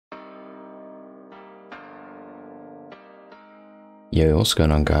Yo, what's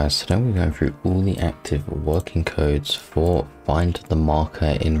going on guys? Today we're going through all the active working codes for Find the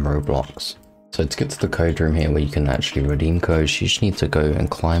Marker in Roblox. So to get to the code room here where you can actually redeem codes, you just need to go and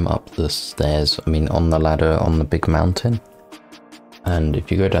climb up the stairs, on the ladder on the big mountain. And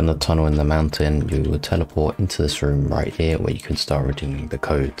if you go down the tunnel in the mountain, you will teleport into this room right here where you can start redeeming the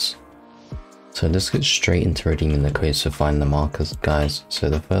codes. So let's get straight into redeeming the codes to find the markers, guys. So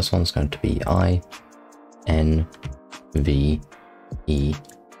the first one's going to be I-N-V-E-R-T.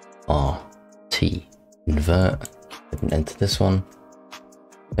 Invert and enter this one.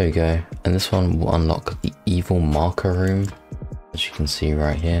 There we go. And this one will unlock the evil marker room, as you can see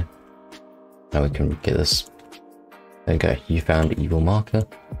right here. Now we can get this. There we go. You found evil marker.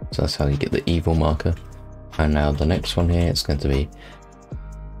 So that's how you get the evil marker. And now the next one here is going to be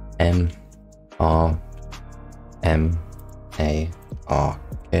M-R-M-A-R-K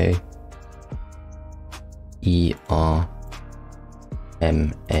E-R-M-A-A-E-R.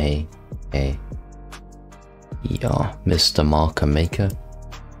 Mr. Marker Maker.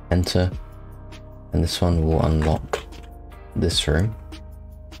 Enter. And this one will unlock this room.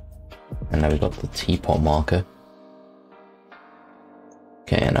 And now we've got the teapot marker.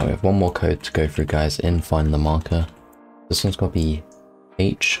 Okay, and now we have one more code to go through, guys, in Find the Marker. This one's got to be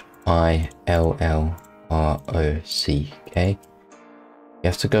H-I-L-L-R-O-C-K. You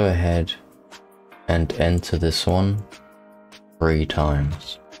have to go ahead and enter this one 3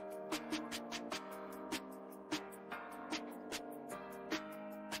 times.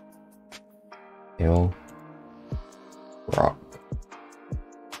 Hill rock.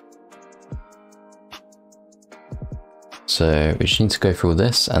 So we just need to go through all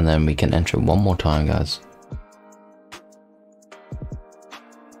this and then we can enter it one more time, guys.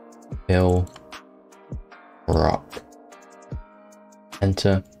 Hill rock.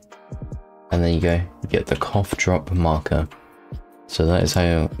 Enter. And there you go, you get the coughdrop marker. So that is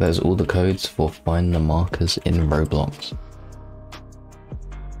all the codes for Find the Markers in Roblox.